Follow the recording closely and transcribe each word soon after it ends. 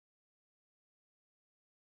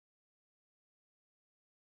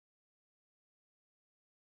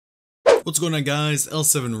What's going on, guys?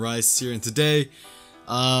 L7 Ricee here, and today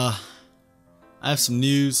I have some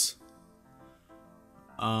news.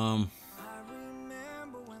 I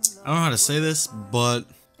don't know how to say this, but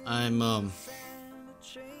I'm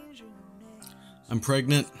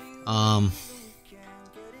pregnant.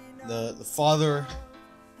 The father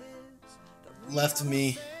left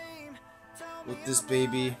me with this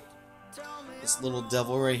baby, this little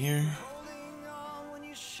devil right here.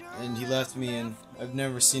 And he left me, and I've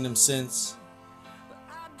never seen him since.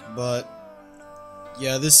 But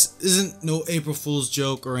yeah, this isn't no April Fool's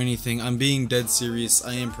joke or anything. I'm being dead serious.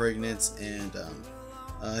 I am pregnant, and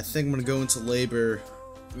I think I'm gonna go into labor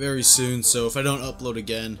very soon. So if I don't upload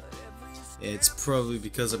again, it's probably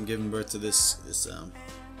because I'm giving birth to this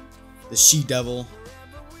she devil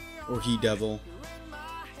or he devil.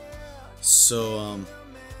 So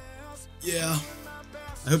yeah,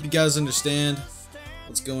 I hope you guys understand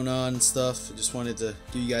what's going on and stuff. I just wanted to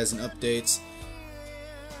give you guys an update.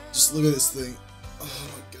 Just look at this thing. Oh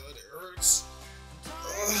my god, it hurts.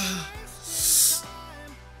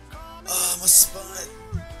 My spine.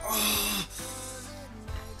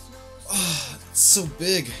 It's so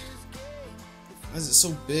big. Why is it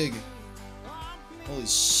so big? Holy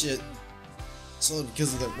shit. It's all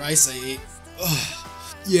because of the rice I ate.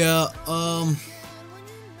 Yeah,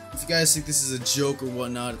 if you guys think this is a joke or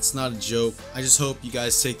whatnot, it's not a joke. I just hope you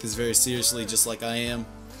guys take this very seriously, just like I am.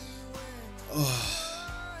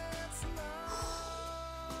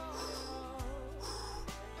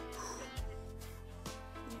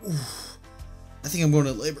 I think I'm going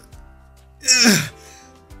to labor.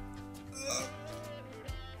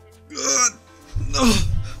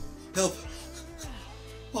 Help!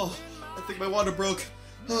 Oh, I think my water broke.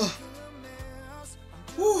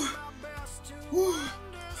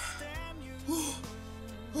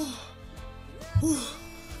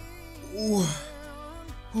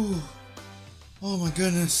 Oh my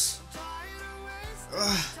goodness.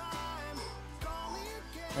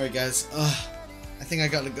 Alright guys, I think I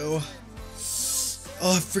gotta go.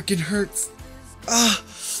 Oh, it freaking hurts.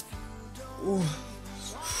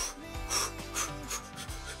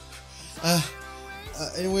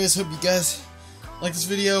 Anyways, hope you guys like this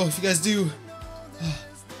video. If you guys do,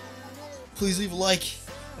 please leave a like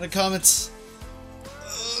and a comment.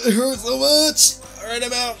 It hurts so much. Alright,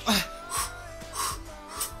 I'm out.